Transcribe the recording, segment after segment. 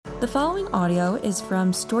The following audio is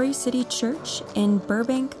from Story City Church in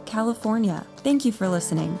Burbank, California. Thank you for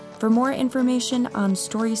listening. For more information on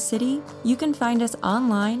Story City, you can find us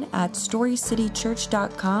online at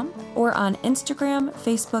storycitychurch.com or on Instagram,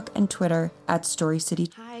 Facebook, and Twitter at Story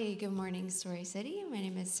City. Hi, good morning, Story City. My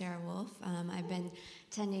name is Sarah Wolf. I've been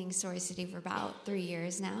attending Story City for about 3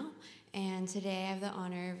 years now, and today I have the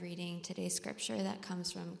honor of reading today's scripture that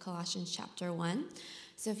comes from Colossians chapter 1.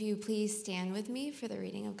 So if you please stand with me for the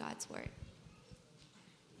reading of God's word.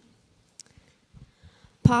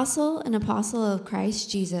 An apostle of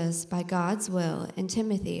Christ Jesus by God's will, and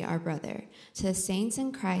Timothy, our brother, to the saints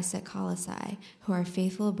in Christ at Colossae, who are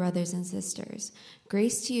faithful brothers and sisters,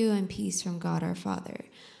 grace to you and peace from God our Father.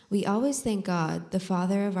 We always thank God, the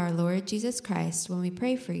Father of our Lord Jesus Christ, when we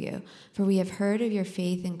pray for you, for we have heard of your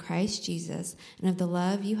faith in Christ Jesus and of the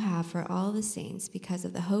love you have for all the saints because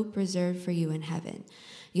of the hope reserved for you in heaven.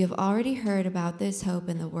 You have already heard about this hope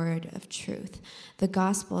in the word of truth, the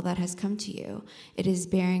gospel that has come to you. It is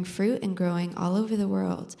bearing fruit and growing all over the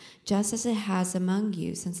world, just as it has among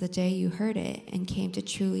you since the day you heard it and came to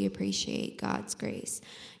truly appreciate God's grace.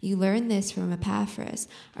 You learned this from Epaphras,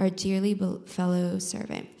 our dearly fellow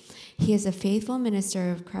servant. He is a faithful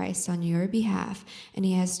minister of Christ on your behalf, and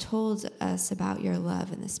he has told us about your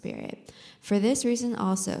love in the Spirit. For this reason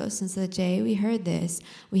also, since the day we heard this,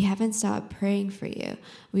 we haven't stopped praying for you.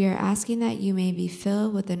 We are asking that you may be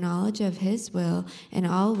filled with the knowledge of his will and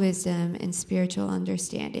all wisdom and spiritual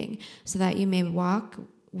understanding, so that you may walk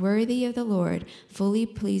worthy of the Lord, fully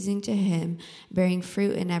pleasing to him, bearing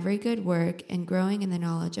fruit in every good work and growing in the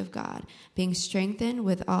knowledge of God, being strengthened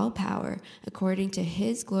with all power according to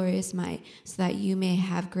his glorious might, so that you may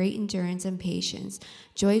have great endurance and patience,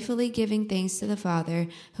 joyfully giving thanks to the Father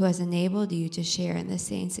who has enabled you to share in the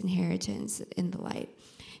saints' inheritance in the light.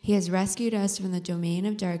 He has rescued us from the domain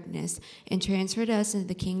of darkness and transferred us into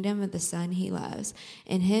the kingdom of the Son he loves.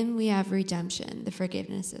 In him we have redemption, the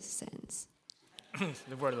forgiveness of sins.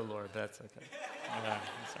 The word of the Lord, that's okay.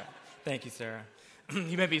 That's right. Thank you, Sarah.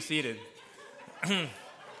 You may be seated.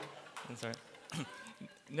 That's right.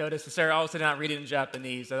 Notice Sarah also did not read it in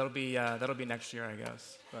Japanese. That'll be next year, I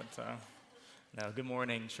guess. But no, good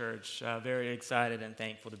morning, church. Very excited and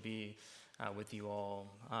thankful to be with you all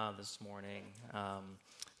this morning.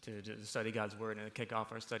 To study God's Word and to kick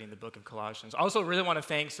off our study in the book of Colossians. Also, really want to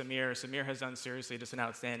thank Samir. Samir has done seriously just an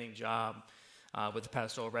outstanding job with the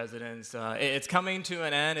pastoral residence. It's coming to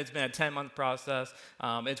an end. It's been a 10-month process.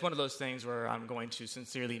 It's one of those things where I'm going to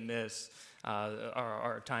sincerely miss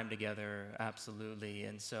our time together, absolutely.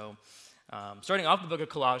 And so starting off the book of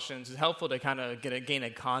Colossians is helpful to kind of gain a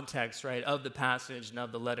context, right, of the passage and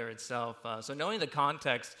of the letter itself. So knowing the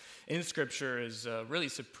context in Scripture is really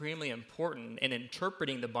supremely important in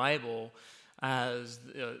interpreting the Bible as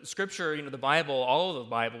Scripture, the Bible, all of the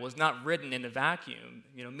Bible was not written in a vacuum,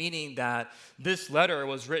 meaning that this letter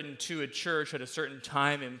was written to a church at a certain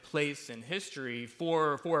time and place in history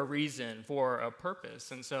for a reason, for a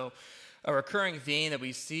purpose. And so a recurring theme that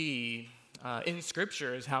we see in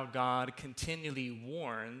Scripture is how God continually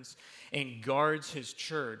warns and guards his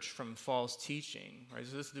church from false teaching. Right?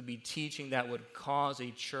 So this would be teaching that would cause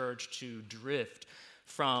a church to drift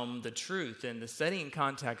from the truth. And the setting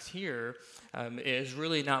context here is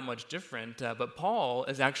really not much different, but Paul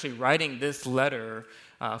is actually writing this letter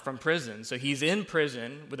from prison. So he's in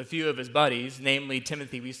prison with a few of his buddies, namely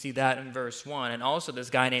Timothy. We see that in verse 1, and also this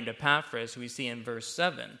guy named Epaphras, who we see in verse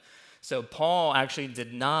 7. So Paul actually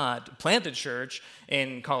did not plant the church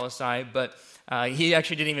in Colossae, but he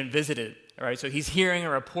actually didn't even visit it. All right, so he's hearing a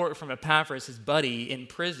report from Epaphras, his buddy, in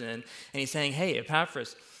prison, and he's saying, hey,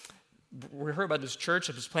 Epaphras, we heard about this church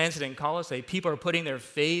that was planted in Colossae. People are putting their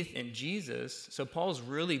faith in Jesus. So Paul's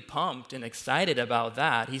really pumped and excited about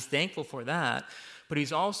that. He's thankful for that. But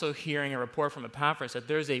he's also hearing a report from Epaphras that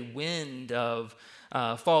there's a wind of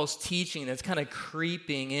false teaching that's kind of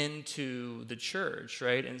creeping into the church,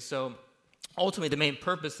 right? And so ultimately the main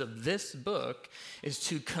purpose of this book is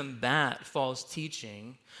to combat false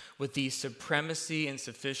teaching with the supremacy and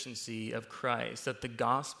sufficiency of Christ, that the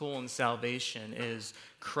gospel and salvation is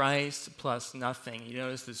Christ plus nothing. You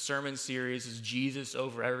notice the sermon series is Jesus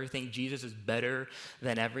over everything. Jesus is better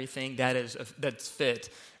than everything. That's fit,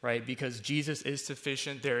 right? Because Jesus is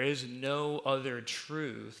sufficient. There is no other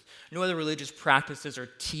truth, no other religious practices or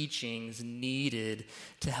teachings needed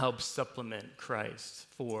to help supplement Christ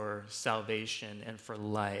for salvation and for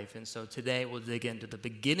life. And so today we'll dig into the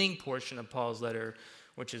beginning portion of Paul's letter,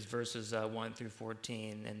 which is verses 1 through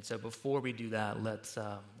 14. And so before we do that, let's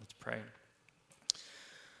pray.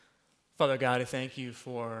 Father God, I thank you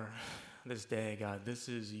for this day, God. This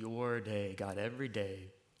is your day, God. Every day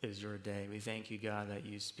is your day. We thank you, God, that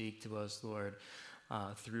you speak to us, Lord,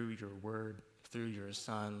 through your word, through your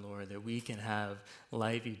Son, Lord, that we can have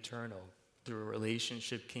life eternal through a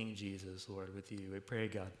relationship, King Jesus, Lord, with you. We pray,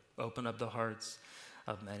 God, open up the hearts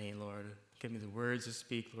of many, Lord. Give me the words to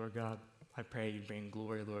speak, Lord God. I pray you bring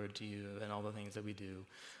glory, Lord, to you and all the things that we do.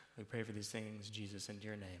 We pray for these things, Jesus, in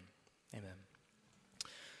your name. Amen.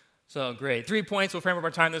 So, great. 3 points will frame up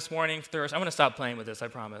our time this morning. First, I'm going to stop playing with this, I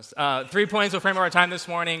promise. 3 points will frame up our time this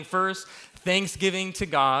morning. First, thanksgiving to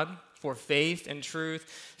God for faith and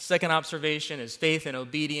truth. Second observation is faith and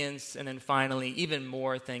obedience. And then finally, even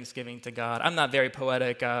more thanksgiving to God. I'm not very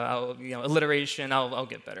poetic. Alliteration, I'll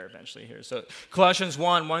get better eventually here. So Colossians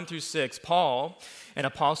 1 through 6. Paul, an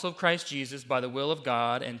apostle of Christ Jesus by the will of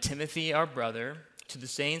God, and Timothy, our brother, to the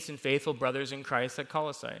saints and faithful brothers in Christ at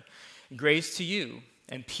Colossae. Grace to you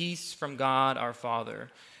and peace from God our Father.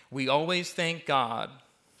 We always thank God,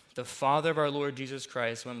 the Father of our Lord Jesus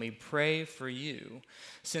Christ, when we pray for you,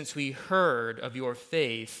 since we heard of your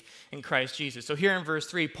faith in Christ Jesus. So here in verse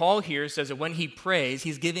 3, Paul here says that when he prays,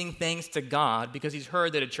 he's giving thanks to God because he's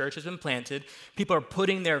heard that a church has been planted. People are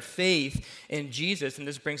putting their faith in Jesus, and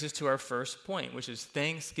this brings us to our first point, which is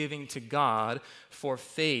thanksgiving to God for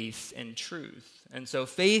faith and truth. And so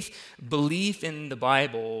faith, belief in the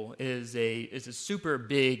Bible is a super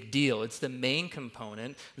big deal. It's the main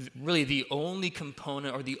component, really the only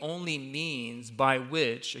component or the only means by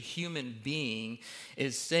which a human being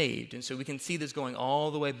is saved. And so we can see this going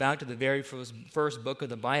all the way back to the very first book of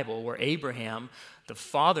the Bible, where Abraham, the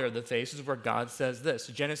father of the faith, is where God says this,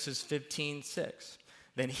 Genesis 15:6.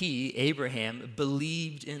 Then he, Abraham,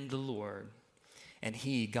 believed in the Lord, and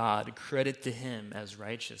he, God, credited to him as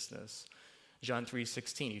righteousness. John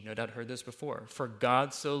 3:16, you've no doubt heard this before. For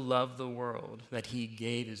God so loved the world that he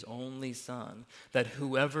gave his only Son, that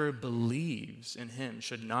whoever believes in him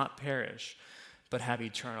should not perish, but have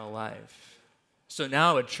eternal life. So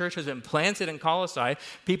now a church has been planted in Colossae.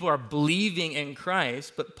 People are believing in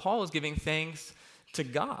Christ, but Paul is giving thanks to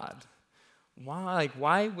God. Why?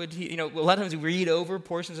 Why would he? A lot of times we read over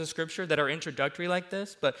portions of Scripture that are introductory like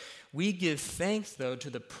this, but we give thanks, though, to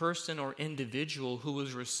the person or individual who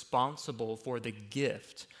was responsible for the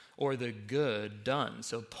gift or the good done.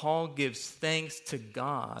 So Paul gives thanks to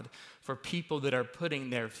God for people that are putting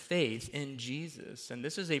their faith in Jesus. And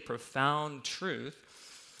this is a profound truth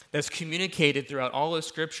that's communicated throughout all of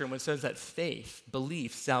Scripture, when it says that faith,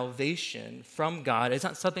 belief, salvation from God is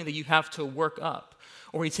not something that you have to work up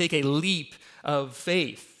or you take a leap of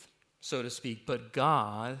faith, so to speak, but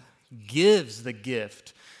God gives the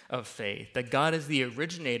gift of faith, that God is the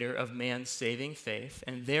originator of man's saving faith,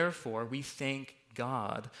 and therefore we thank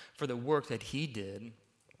God for the work that he did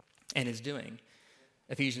and is doing.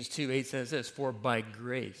 Ephesians 2:8 says this, for by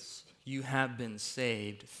grace you have been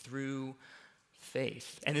saved through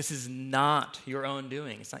faith. And this is not your own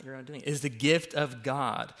doing. It's not your own doing. It is the gift of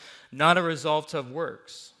God, not a result of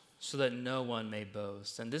works, so that no one may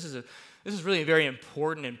boast. And this is really a very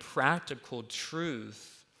important and practical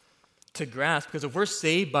truth to grasp, because if we're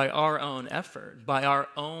saved by our own effort, by our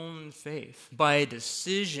own faith, by a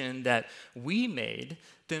decision that we made,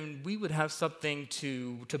 then we would have something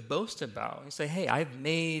to boast about and say, hey, I've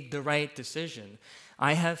made the right decision.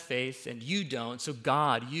 I have faith and you don't, so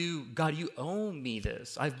God, you owe me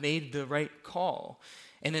this. I've made the right call.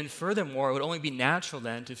 And then furthermore, it would only be natural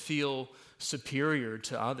then to feel superior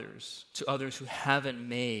to others who haven't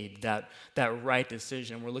made that right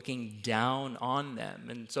decision. We're looking down on them.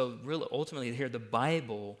 And so really, ultimately here, the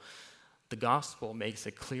Bible, the gospel makes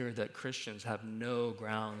it clear that Christians have no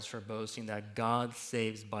grounds for boasting, that God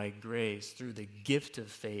saves by grace through the gift of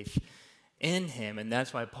faith in him. And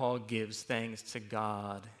that's why Paul gives thanks to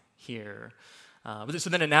God here. So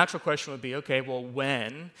then a natural question would be, okay, well,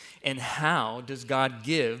 when and how does God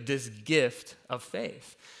give this gift of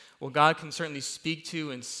faith? Well, God can certainly speak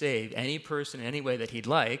to and save any person in any way that he'd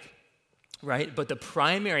like, right? But the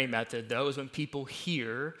primary method, though, is when people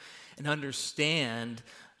hear and understand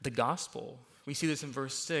the gospel. We see this in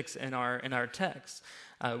verse 6 in our text.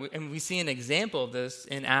 And we see an example of this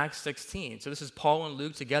in Acts 16. So this is Paul and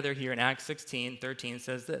Luke together here in Acts 16:13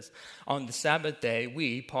 says this. On the Sabbath day,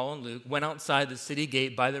 we, Paul and Luke, went outside the city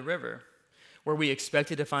gate by the river, where we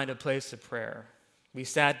expected to find a place of prayer. We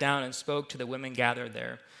sat down and spoke to the women gathered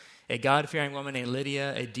there. A God-fearing woman named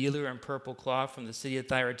Lydia, a dealer in purple cloth from the city of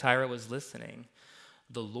Thyatira, was listening.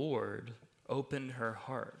 The Lord opened her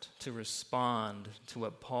heart to respond to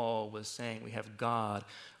what Paul was saying. We have God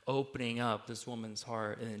opening up this woman's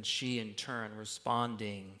heart, and then she in turn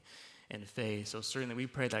responding in faith. So certainly we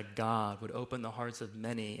pray that God would open the hearts of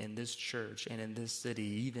many in this church and in this city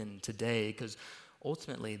even today, because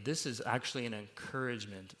ultimately, this is actually an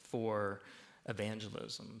encouragement for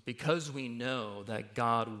evangelism, because we know that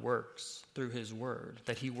God works through his word,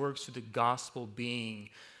 that he works through the gospel being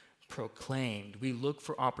proclaimed. We look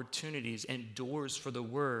for opportunities and doors for the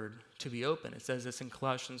word to be open. It says this in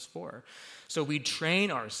Colossians 4. So we train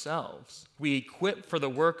ourselves. We equip for the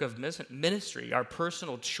work of ministry. Our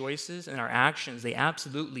personal choices and our actions, they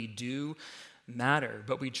absolutely do matter,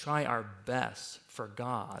 but we try our best for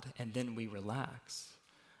God, and then we relax,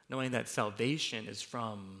 knowing that salvation is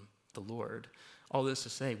from the Lord. All this to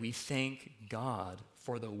say, we thank God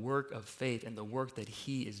for the work of faith and the work that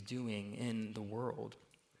he is doing in the world.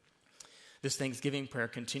 This Thanksgiving prayer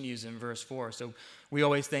continues in verse 4. So we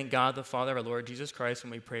always thank God the Father, our Lord Jesus Christ,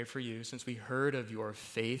 when we pray for you, since we heard of your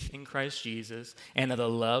faith in Christ Jesus and of the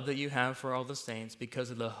love that you have for all the saints because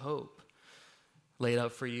of the hope laid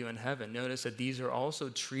up for you in heaven. Notice that these are also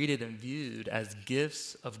treated and viewed as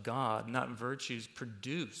gifts of God, not virtues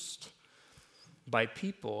produced by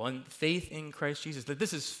people. And faith in Christ Jesus, that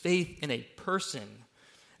this is faith in a person.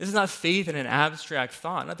 This is not faith in an abstract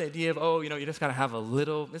thought, not the idea of, you just got to have a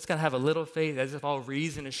little faith as if all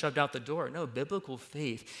reason is shoved out the door. No, biblical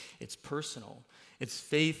faith, it's personal. It's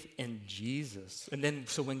faith in Jesus. And then,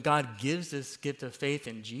 so when God gives this gift of faith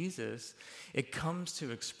in Jesus, it comes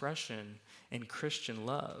to expression in Christian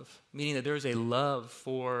love, meaning that there's a love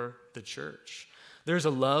for the church. There's a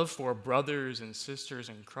love for brothers and sisters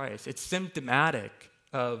in Christ. It's symptomatic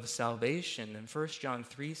of salvation. And 1 John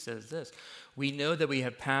 3 says this: we know that we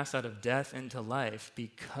have passed out of death into life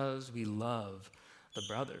because we love the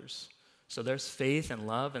brothers. So there's faith and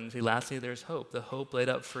love, and lastly, there's hope. The hope laid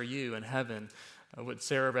up for you in heaven. What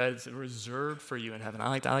Sarah read is reserved for you in heaven. I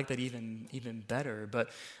like that even better. But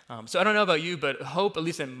so I don't know about you, but hope, at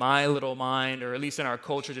least in my little mind, or at least in our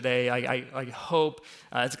culture today, I hope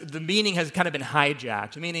the meaning has kind of been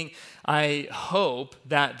hijacked. Meaning, I hope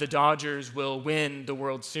that the Dodgers will win the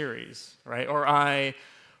World Series, right? Or I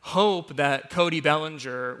hope that Cody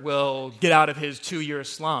Bellinger will get out of his 2-year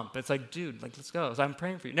slump. It's like, dude, let's go. So I'm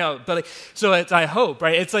praying for you. No, but so it's I hope,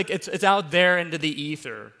 right? It's like it's out there into the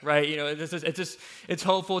ether, right? It's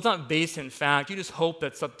hopeful. It's not based in fact. You just hope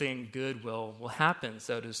that something good will happen,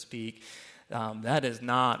 so to speak. That is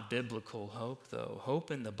not biblical hope, though. Hope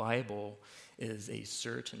in the Bible is a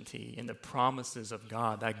certainty in the promises of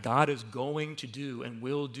God, that God is going to do and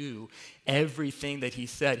will do everything that he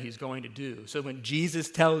said he's going to do. So when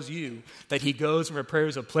Jesus tells you that he goes and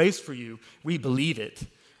prepares a place for you, we believe it.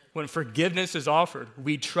 When forgiveness is offered,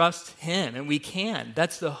 we trust him, and we can.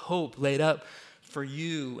 That's the hope laid up for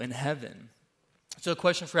you in heaven. So a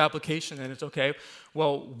question for application then is, okay,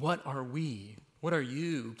 well, what are we? What are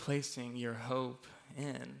you placing your hope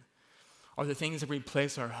in? Are the things that we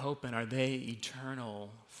place our hope in, are they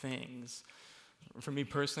eternal things? For me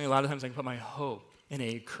personally, a lot of times I can put my hope in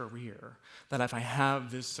a career, that if I have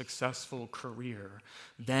this successful career,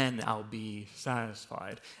 then I'll be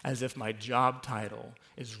satisfied, as if my job title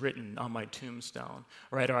is written on my tombstone,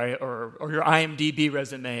 right? Or your IMDb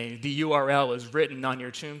resume, the URL is written on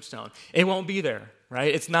your tombstone. It won't be there,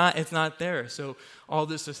 right? It's not there. So all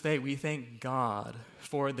this to say, we thank God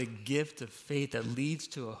for the gift of faith that leads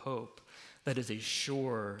to a hope that is a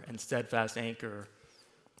sure and steadfast anchor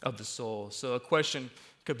of the soul. So a question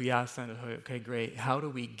could be asked then, okay, great, how do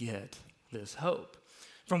we get this hope?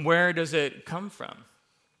 From where does it come from?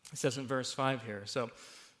 It says in verse 5 here, so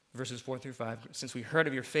verses 4 through 5, since we heard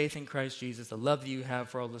of your faith in Christ Jesus, the love that you have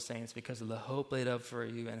for all the saints, because of the hope laid up for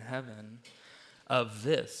you in heaven, of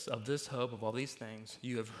this hope, of all these things,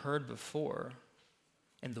 you have heard before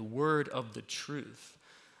in the word of the truth,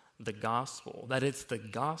 the gospel, that it's the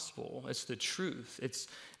gospel, it's the truth, it's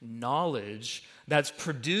knowledge that's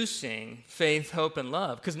producing faith, hope, and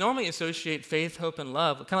love. Because normally associate faith, hope, and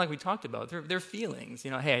love, kind of like we talked about, they're feelings.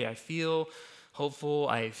 Hey, I feel hopeful,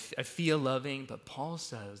 I feel loving, but Paul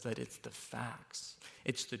says that it's the facts,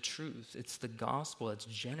 it's the truth, it's the gospel that's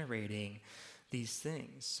generating these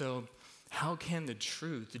things. So how can the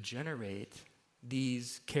truth generate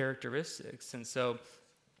these characteristics? And so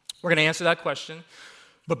we're going to answer that question.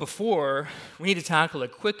 But before, we need to tackle a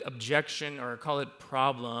quick objection, or call it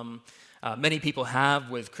problem, many people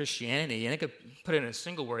have with Christianity. And it could put it in a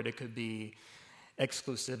single word, it could be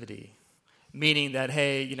exclusivity. Meaning that,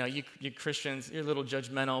 hey, you Christians, you're a little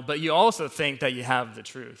judgmental, but you also think that you have the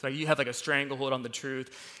truth. Like you have like a stranglehold on the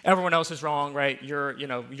truth. Everyone else is wrong, right? You're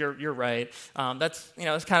right. That's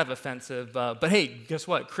it's kind of offensive. But hey, guess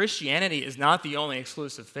what? Christianity is not the only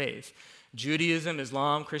exclusive faith. Judaism,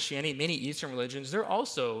 Islam, Christianity, many Eastern religions, they're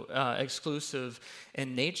also exclusive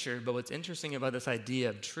in nature. But what's interesting about this idea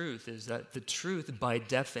of truth is that the truth, by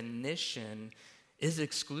definition, is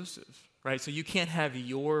exclusive. right? So you can't have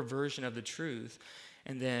your version of the truth,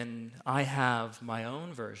 and then I have my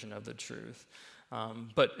own version of the truth.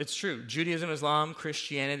 But it's true. Judaism, Islam,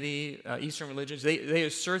 Christianity, Eastern religions, they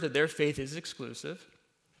assert that their faith is exclusive,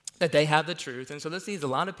 that they have the truth. And so this leads a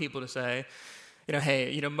lot of people to say,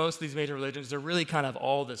 hey, most of these major religions, they're really kind of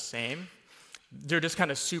all the same. They're just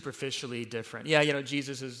kind of superficially different. Yeah,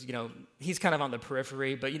 Jesus is, he's kind of on the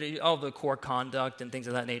periphery, but, all the core conduct and things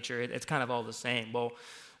of that nature, it's kind of all the same. Well,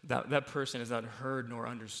 that person has not heard nor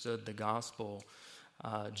understood the gospel.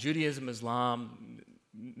 Judaism, Islam,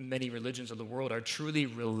 many religions of the world are truly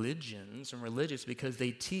religions and religious because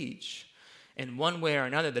they teach in one way or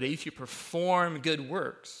another that if you perform good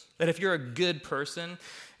works, that if you're a good person,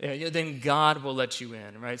 then God will let you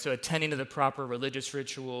in, right? So attending to the proper religious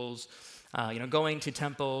rituals, going to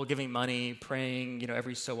temple, giving money, praying,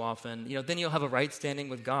 every so often, then you'll have a right standing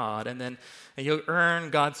with God, and then you'll earn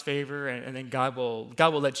God's favor, and then God will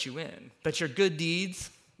let you in. But your good deeds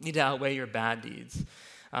need to outweigh your bad deeds.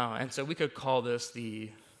 And so we could call this the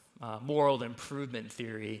moral improvement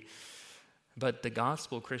theory, but the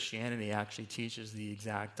gospel Christianity actually teaches the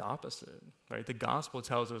exact opposite, right? The gospel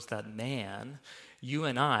tells us that man, you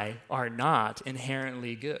and I, are not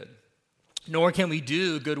inherently good, nor can we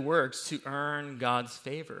do good works to earn God's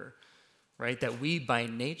favor, right? That we, by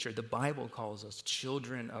nature, the Bible calls us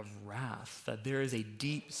children of wrath, that there is a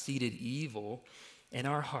deep-seated evil in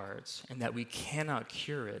our hearts, and that we cannot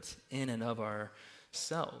cure it in and of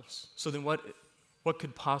ourselves. So then what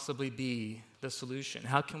could possibly be the solution?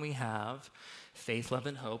 How can we have faith, love,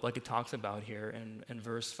 and hope, like it talks about here in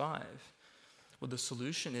verse 5? Well, the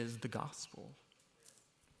solution is the gospel.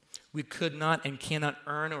 We could not and cannot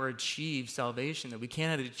earn or achieve salvation, that we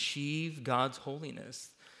cannot achieve God's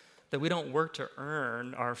holiness, that we don't work to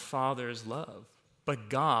earn our Father's love. But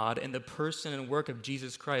God, in the person and work of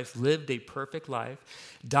Jesus Christ, lived a perfect life,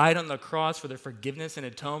 died on the cross for the forgiveness and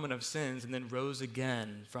atonement of sins, and then rose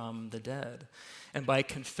again from the dead. And by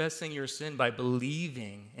confessing your sin, by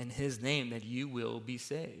believing in his name, that you will be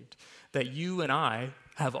saved. That you and I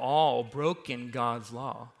have all broken God's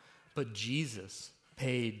law, but Jesus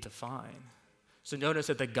paid the fine. So notice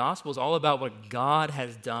that the gospel is all about what God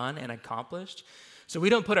has done and accomplished. So we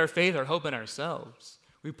don't put our faith or hope in ourselves.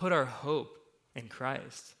 We put our hope in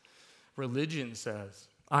Christ. Religion says,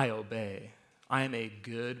 I obey. I am a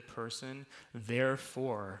good person,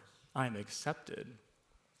 therefore I am accepted.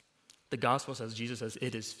 The gospel says, Jesus says,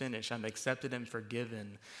 it is finished. I'm accepted and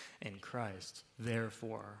forgiven in Christ.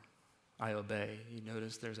 Therefore, I obey. You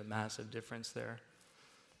notice there's a massive difference there.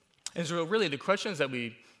 And so really the questions that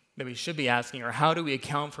we should be asking are, how do we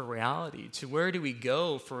account for reality? To where do we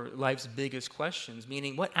go for life's biggest questions?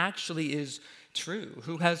 Meaning, what actually is true?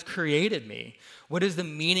 Who has created me? What is the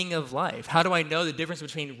meaning of life? How do I know the difference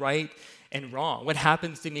between right and wrong? What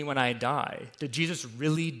happens to me when I die? Did Jesus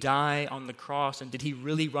really die on the cross, and did he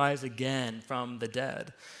really rise again from the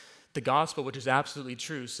dead? The gospel, which is absolutely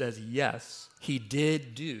true, says yes, he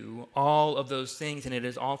did do all of those things, and it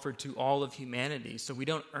is offered to all of humanity. So we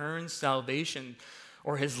don't earn salvation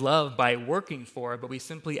or his love by working for it, but we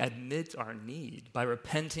simply admit our need by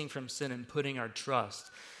repenting from sin and putting our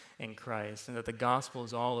trust in Christ, and that the gospel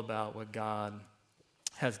is all about what God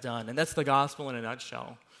has done. And that's the gospel in a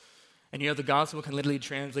nutshell. And the gospel can be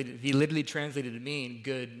literally translated to mean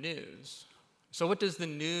good news. So what does the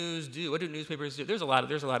news do? What do newspapers do? There's a lot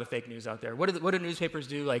of fake news out there. What do newspapers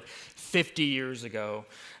do like 50 years ago?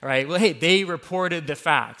 All right, well, hey, they reported the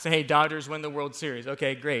facts. Hey, Dodgers win the World Series.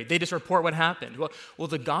 Okay, great. They just report what happened. Well,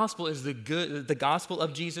 the gospel is the gospel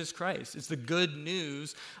of Jesus Christ. It's the good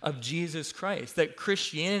news of Jesus Christ, that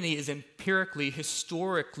Christianity is empirically,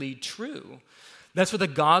 historically true. That's what the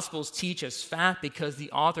Gospels teach us, fact, because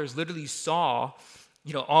the authors literally saw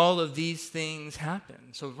all of these things happen.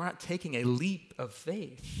 So we're not taking a leap of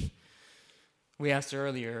faith. We asked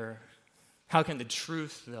earlier, how can the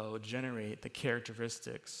truth, though, generate the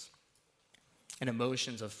characteristics and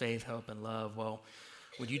emotions of faith, hope, and love? Well,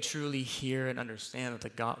 would you truly hear and understand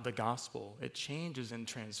that the gospel, it changes and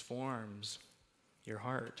transforms your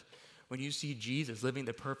heart. When you see Jesus living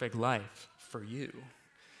the perfect life for you,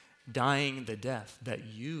 dying the death that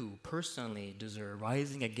you personally deserve,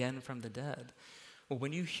 rising again from the dead. Well,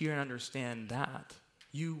 when you hear and understand that,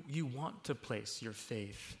 you want to place your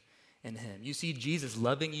faith in him. You see Jesus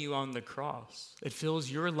loving you on the cross. It fills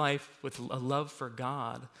your life with a love for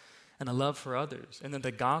God and a love for others. And then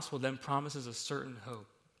the gospel then promises a certain hope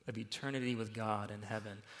of eternity with God in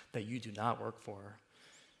heaven that you do not work for.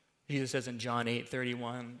 Jesus says in John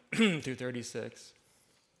 8:31 through 36,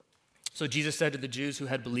 so Jesus said to the Jews who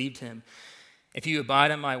had believed him, if you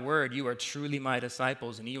abide in my word, you are truly my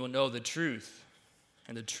disciples, and you will know the truth,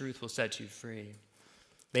 and the truth will set you free."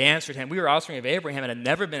 They answered him, "We are offspring of Abraham and have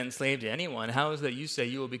never been enslaved to anyone. How is it that you say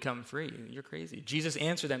you will become free? You're crazy." Jesus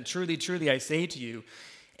answered them, "Truly, truly, I say to you,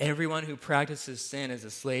 everyone who practices sin is a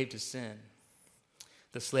slave to sin.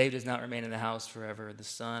 The slave does not remain in the house forever. The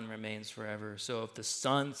Son remains forever. So if the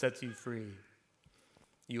Son sets you free,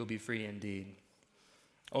 you will be free indeed.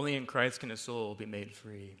 Only in Christ can a soul be made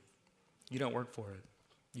free. You don't work for it.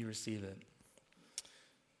 You receive it."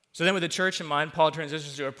 So then with the church in mind, Paul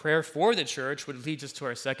transitions to a prayer for the church, which leads us to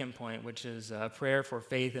our second point, which is a prayer for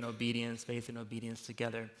faith and obedience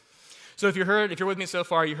together. So if you're with me so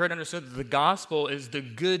far, you heard and understood that the gospel is the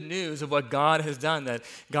good news of what God has done, that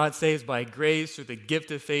God saves by grace through the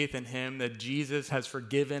gift of faith in him, that Jesus has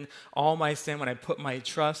forgiven all my sin when I put my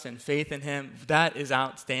trust and faith in him. That is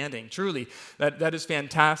outstanding. Truly, that is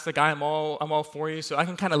fantastic. I'm all for you, so I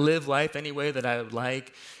can kind of live life any way that I would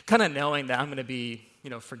like, kind of knowing that I'm going to be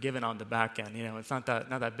forgiven on the back end. It's not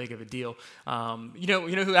that big of a deal. You know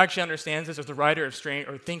who actually understands this, or the writer of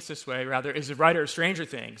thinks this way rather, is the writer of Stranger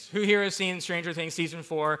Things. Who here has seen Stranger Things season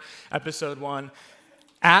 4, episode 1?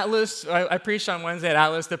 Atlas, I preached on Wednesday at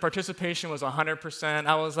Atlas. The participation was 100%.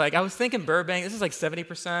 I was thinking Burbank. This is like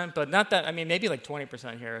 70%, but not that. Maybe like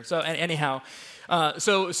 20% here. So anyhow,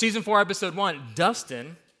 so season 4, episode 1,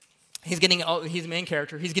 Dustin. He's the main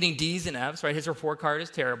character. He's getting D's and F's. Right, his report card is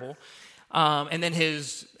terrible. And then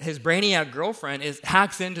his brainiac girlfriend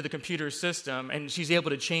hacks into the computer system, and she's able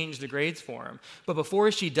to change the grades for him. But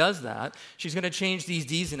before she does that, she's going to change these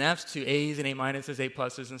D's and F's to A's and A minuses, A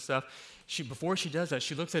pluses and stuff. Before she does that,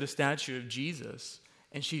 she looks at a statue of Jesus,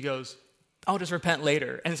 and she goes, "I'll just repent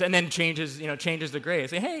later," and then changes the grade.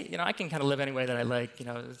 Say, "Hey, I can kind of live any way that I like.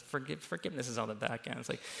 Forgiveness is on the back end." It's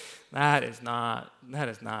like that is not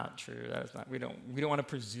true. That is not. We don't want to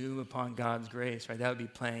presume upon God's grace, right? That would be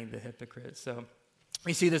playing the hypocrite. So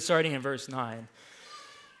we see this starting in verse 9.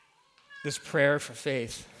 This prayer for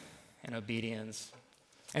faith and obedience.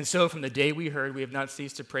 "And so from the day we heard, we have not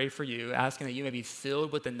ceased to pray for you, asking that you may be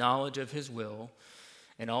filled with the knowledge of his will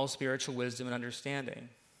and all spiritual wisdom and understanding,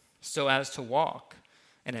 so as to walk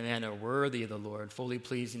in a manner worthy of the Lord, fully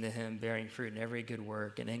pleasing to him, bearing fruit in every good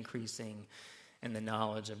work and increasing in the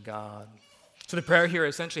knowledge of God." So the prayer here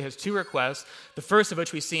essentially has two requests, the first of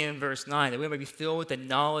which we see in verse 9, that we may be filled with the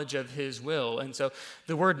knowledge of his will. And so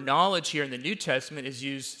the word knowledge here in the New Testament is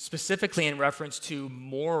used specifically in reference to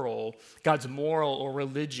God's moral or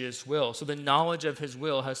religious will. So the knowledge of his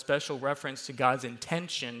will has special reference to God's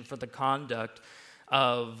intention for the conduct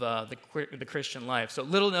of the Christian life. So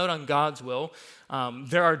little note on God's will.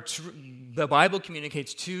 The Bible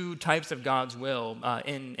communicates two types of God's will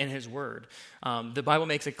in his word. The Bible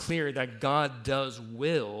makes it clear that God does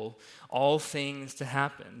will all things to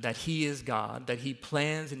happen, that he is God, that he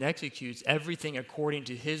plans and executes everything according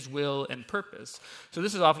to his will and purpose. So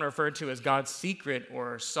this is often referred to as God's secret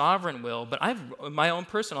or sovereign will, but in my own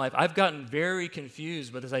personal life, I've gotten very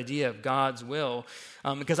confused with this idea of God's will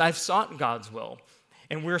because I've sought God's will.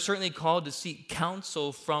 And we're certainly called to seek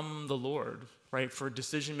counsel from the Lord, right, for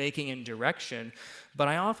decision-making and direction. But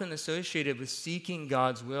I often associate it with seeking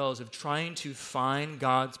God's will as of trying to find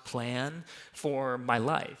God's plan for my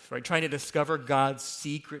life, right? Trying to discover God's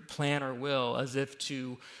secret plan or will as if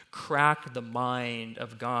to crack the mind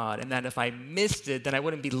of God. And that if I missed it, then I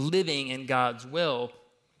wouldn't be living in God's will.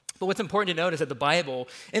 But what's important to note is that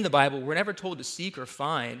in the Bible, we're never told to seek or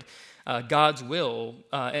find God's will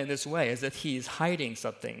in this way, as if he's hiding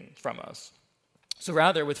something from us. So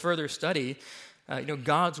rather, with further study,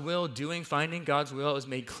 God's will, finding God's will is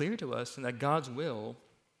made clear to us, and that God's will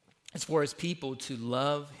is for his people to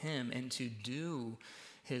love him and to do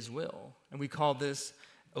his will. And we call this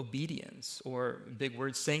obedience, or big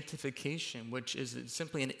word, sanctification, which is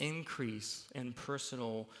simply an increase in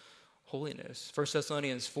personal holiness. 1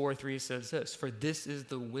 Thessalonians 4:3 says this, "For this is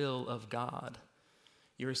the will of God,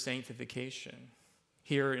 your sanctification."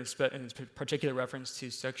 Here in particular reference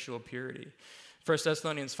to sexual purity. 1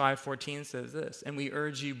 Thessalonians 5:14 says this, "And we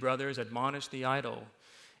urge you, brothers, admonish the idle,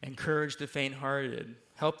 encourage the faint-hearted,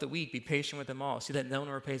 help the weak, be patient with them all. See that no one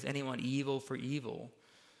repays anyone evil for evil,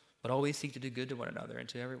 but always seek to do good to one another and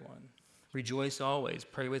to everyone. Rejoice always,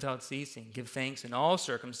 pray without ceasing, give thanks in all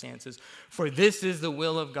circumstances, for this is the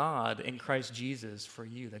will of God in Christ Jesus for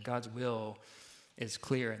you." That God's will is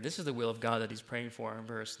clear. And this is the will of God that he's praying for in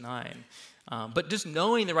verse 9. But just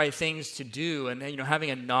knowing the right things to do and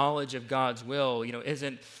having a knowledge of God's will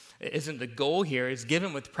isn't the goal here. It's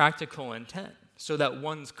given with practical intent so that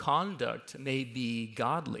one's conduct may be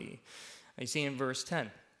godly. You see in verse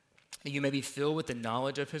 10, "You may be filled with the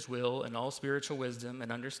knowledge of his will and all spiritual wisdom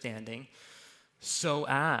and understanding, so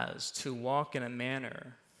as to walk in a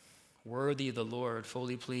manner worthy of the Lord,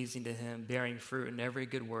 fully pleasing to him, bearing fruit in every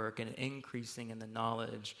good work and increasing in the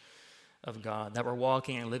knowledge of God, that we're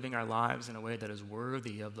walking and living our lives in a way that is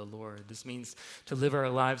worthy of the Lord. This means to live our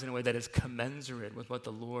lives in a way that is commensurate with what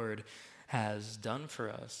the Lord has done for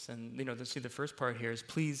us. And, the first part here is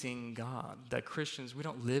pleasing God, that Christians, we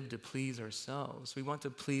don't live to please ourselves. We want to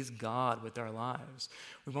please God with our lives.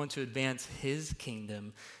 We want to advance his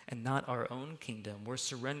kingdom and not our own kingdom. We're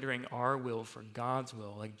surrendering our will for God's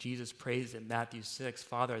will, like Jesus prays in Matthew 6,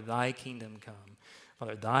 Father, thy kingdom come.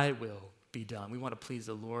 Father, thy will be done. We want to please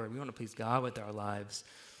the Lord. We want to please God with our lives.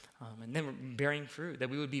 And then we're bearing fruit, that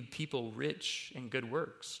we would be people rich in good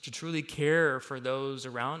works, to truly care for those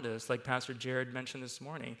around us, like Pastor Jared mentioned this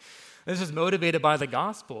morning. This is motivated by the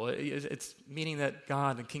gospel. It's meaning that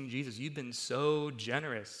God and King Jesus, you've been so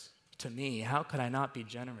generous to me. How could I not be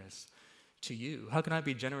generous to you? How can I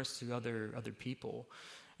be generous to other people?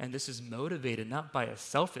 And this is motivated not by a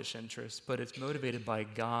selfish interest, but it's motivated by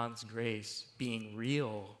God's grace being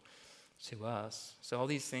real to us. So all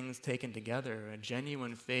these things taken together, a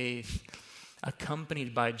genuine faith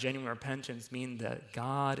accompanied by genuine repentance, mean that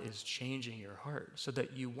God is changing your heart so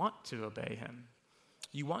that you want to obey him.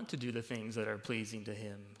 You want to do the things that are pleasing to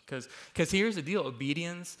him. Because here's the deal,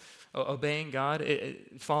 obedience, obeying God,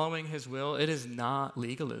 following his will, it is not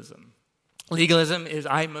legalism. Legalism is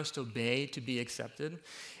I must obey to be accepted.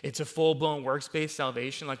 It's a full-blown works-based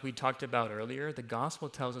salvation like we talked about earlier. The gospel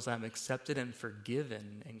tells us I'm accepted and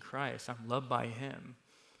forgiven in Christ. I'm loved by him.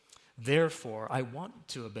 Therefore, I want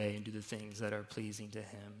to obey and do the things that are pleasing to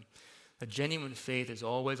him. A genuine faith is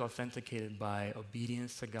always authenticated by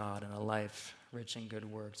obedience to God and a life rich in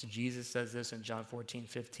good works. Jesus says this in John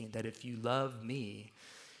 14:15, that if you love me,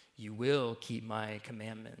 you will keep my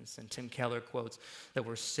commandments. And Tim Keller quotes that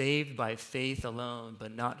we're saved by faith alone,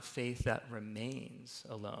 but not faith that remains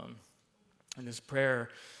alone. And this prayer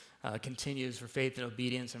continues for faith and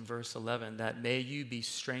obedience in verse 11, that may you be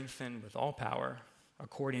strengthened with all power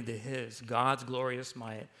according to his, God's glorious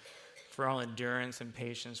might, for all endurance and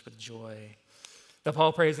patience with joy. That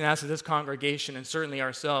Paul prays and asks of this congregation and certainly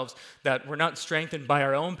ourselves that we're not strengthened by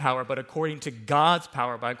our own power, but according to God's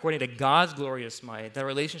power, according to God's glorious might. That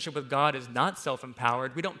relationship with God is not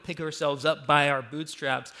self-empowered. We don't pick ourselves up by our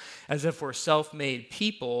bootstraps as if we're self-made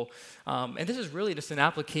people. And this is really just an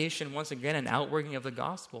application, once again, an outworking of the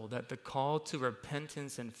gospel, that the call to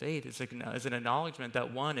repentance and faith is an acknowledgement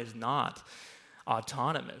that one is not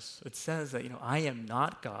autonomous. It says that, I am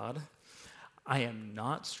not God. I am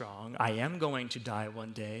not strong. I am going to die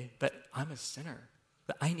one day, but I'm a sinner.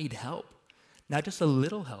 But I need help. Not just a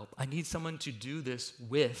little help. I need someone to do this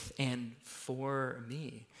with and for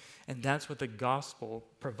me. And that's what the gospel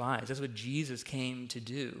provides. That's what Jesus came to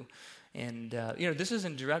do. And, this is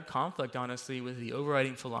in direct conflict, honestly, with the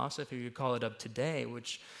overriding philosophy, you could call it, of today,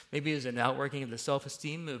 which maybe is an outworking of the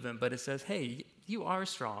self-esteem movement, but it says, hey, you are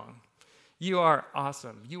strong. You are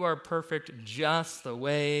awesome. You are perfect just the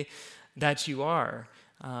way that you are.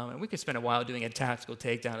 And we could spend a while doing a tactical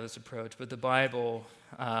takedown of this approach, but the Bible,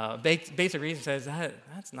 basic reason says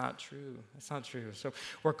that's not true. That's not true. So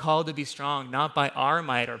we're called to be strong, not by our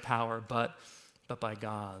might or power, but by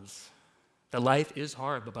God's. The life is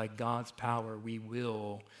hard, but by God's power we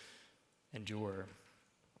will endure.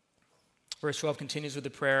 Verse 12 continues with the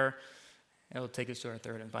prayer. It will take us to our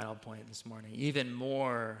third and final point this morning. Even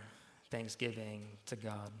more thanksgiving to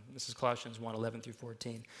God. This is Colossians 1:11 through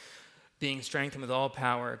 14. Being strengthened with all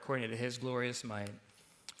power according to his glorious might,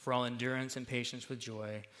 for all endurance and patience with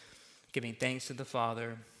joy, giving thanks to the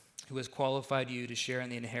Father, who has qualified you to share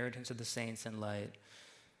in the inheritance of the saints in light,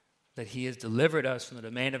 that he has delivered us from the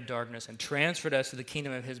domain of darkness and transferred us to the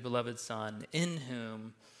kingdom of his beloved Son, in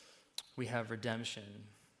whom we have redemption,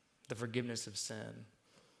 the forgiveness of sin.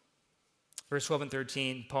 Verse 12 and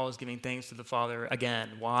 13, Paul is giving thanks to the Father again.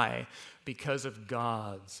 Why? Because of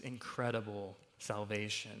God's incredible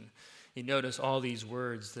salvation. You notice all these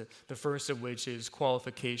words, the first of which is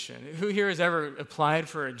qualification. Who here has ever applied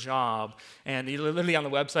for a job, and literally on the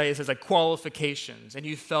website it says like qualifications, and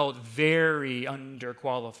you felt very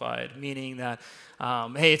underqualified, meaning that,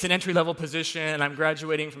 hey, it's an entry-level position, and I'm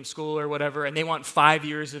graduating from school or whatever, and they want 5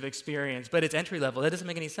 years of experience, but it's entry-level. That doesn't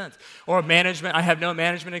make any sense. Or management, I have no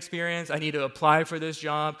management experience. I need to apply for this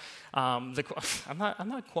job. I'm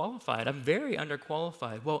not qualified. I'm very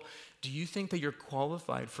underqualified. Well, do you think that you're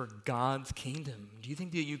qualified for God's kingdom? Do you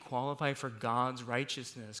think that you qualify for God's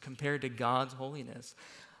righteousness compared to God's holiness?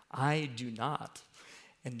 I do not.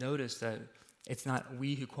 And notice that it's not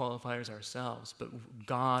we who qualifies ourselves, but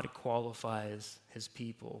God qualifies his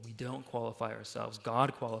people. We don't qualify ourselves.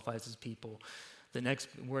 God qualifies his people. The next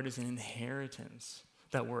word is an inheritance.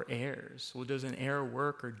 that we're heirs. Well, does an heir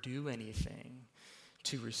work or do anything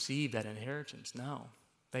to receive that inheritance? No,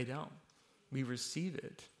 they don't. We receive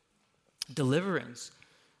it. Deliverance.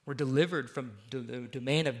 We're delivered from the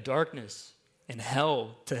domain of darkness and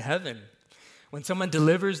hell to heaven. When someone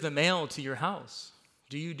delivers the mail to your house,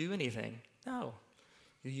 do you do anything? No.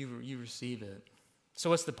 You receive it. So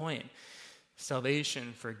what's the point?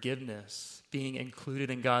 Salvation, forgiveness, being included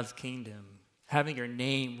in God's kingdom, having your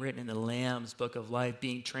name written in the Lamb's book of life,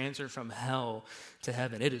 being transferred from hell to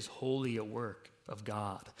heaven. It is wholly a work of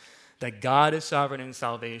God. That God is sovereign in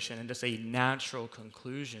salvation, and just a natural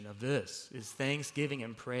conclusion of this is thanksgiving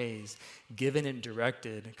and praise given and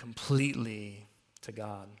directed completely to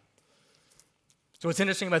God. So what's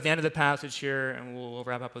interesting about the end of the passage here, and we'll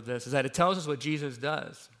wrap up with this, is that it tells us what Jesus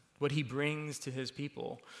does, what he brings to his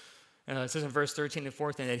people. It says in verse 13 and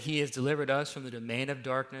 14 that he has delivered us from the domain of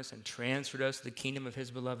darkness and transferred us to the kingdom of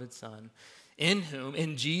his beloved Son, in whom,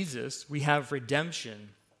 in Jesus, we have redemption,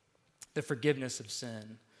 the forgiveness of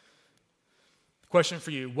sin. Question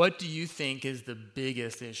for you, what do you think is the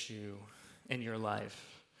biggest issue in your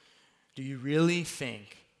life? Do you really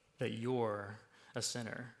think that you're a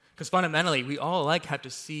sinner? Because fundamentally, we all have to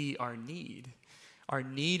see our need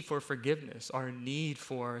for forgiveness, our need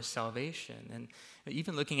for salvation. And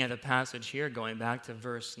even looking at the passage here, going back to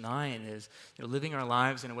verse 9, is living our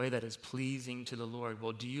lives in a way that is pleasing to the Lord.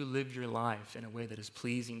 Well, do you live your life in a way that is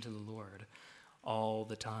pleasing to the Lord all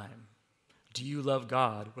the time? Do you love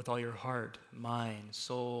God with all your heart, mind,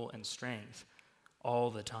 soul, and strength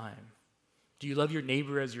all the time? Do you love your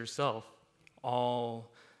neighbor as yourself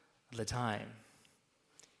all the time?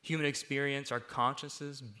 Human experience, our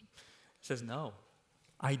consciences says no.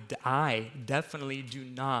 I definitely do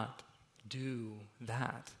not do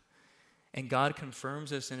that. And God confirms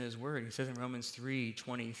this in his word. He says in Romans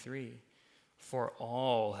 3:23, for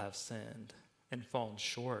all have sinned and fallen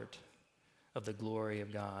short of the glory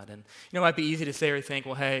of God. And it might be easy to say or think,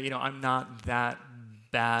 well, hey, I'm not that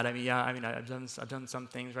bad. I've done some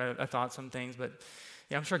things, right? I thought some things, but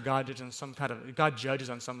I'm sure God judges on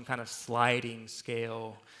some kind of sliding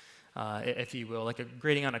scale, if you will, like a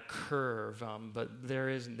grading on a curve. But there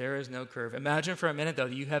is no curve. Imagine for a minute, though,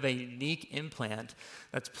 that you have a unique implant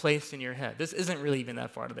that's placed in your head. This isn't really even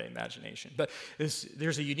that far to the imagination, but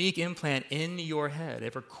there's a unique implant in your head.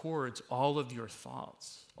 It records all of your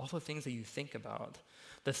thoughts, all the things that you think about,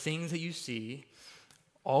 the things that you see,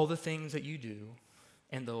 all the things that you do,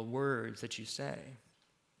 and the words that you say.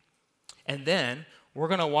 And then we're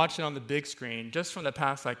going to watch it on the big screen just from the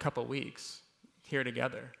past couple weeks here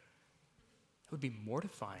together. It would be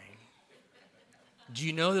mortifying. Do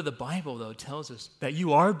you know that the Bible, though, tells us that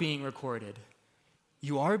you are being recorded?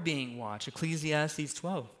 You are being watched. Ecclesiastes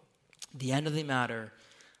 12. The end of the matter,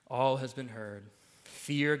 all has been heard.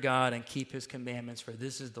 Fear God and keep his commandments, for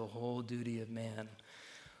this is the whole duty of man.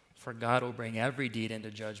 For God will bring every deed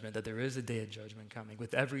into judgment, that there is a day of judgment coming,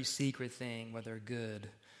 with every secret thing, whether good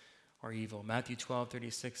or evil. Matthew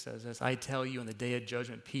 12:36 says this, I tell you, in the day of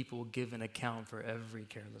judgment, people will give an account for every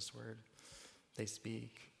careless word they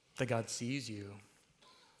speak. That God sees you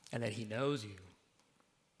and that he knows you.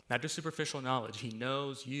 Not just superficial knowledge, he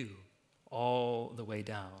knows you all the way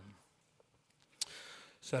down.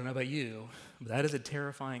 So I don't know about you, but that is a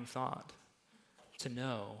terrifying thought, to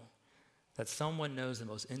know that someone knows the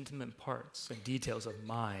most intimate parts and details of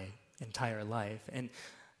my entire life. And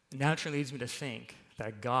naturally leads me to think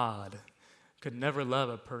that God could never love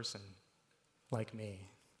a person like me.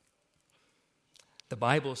 The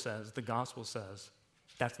Bible says, the gospel says,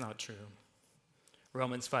 that's not true.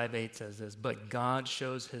 Romans 5:8 says this, but God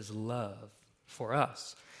shows his love for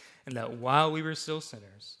us, and that while we were still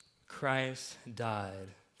sinners, Christ died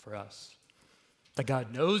for us. That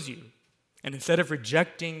God knows you, and instead of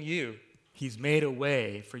rejecting you, he's made a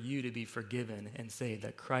way for you to be forgiven and saved.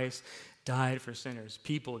 That Christ died for sinners,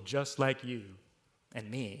 people just like you and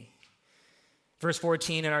me. Verse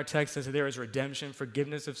 14 in our text says that there is redemption,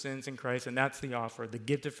 forgiveness of sins in Christ, and that's the offer, the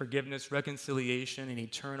gift of forgiveness, reconciliation, and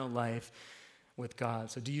eternal life with God.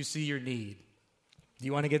 So do you see your need? Do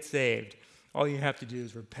you want to get saved? All you have to do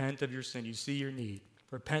is repent of your sin. You see your need.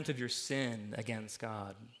 Repent of your sin against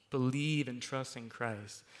God. Believe and trust in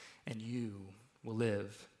Christ, and you will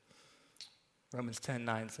live. Romans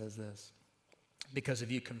 10:9 says this, because if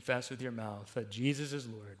you confess with your mouth that Jesus is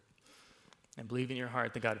Lord and believe in your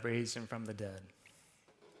heart that God raised him from the dead,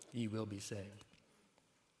 you will be saved.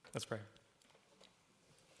 Let's pray.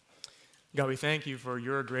 God, we thank you for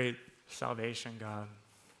your great salvation, God,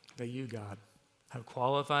 that you, God, have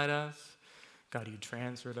qualified us. God, you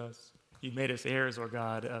transferred us. You made us heirs, Lord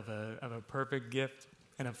God, of a perfect gift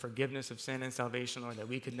and of forgiveness of sin and salvation, Lord, that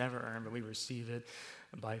we could never earn, but we receive it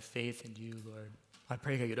by faith in you, Lord. I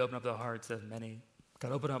pray, God, you'd open up the hearts of many.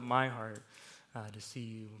 God, open up my heart to see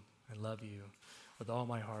you and love you with all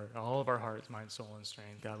my heart, all of our hearts, mind, soul, and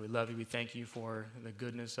strength. God, we love you. We thank you for the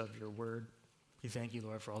goodness of your word. We thank you,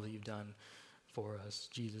 Lord, for all that you've done for us.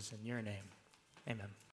 Jesus, in your name, amen.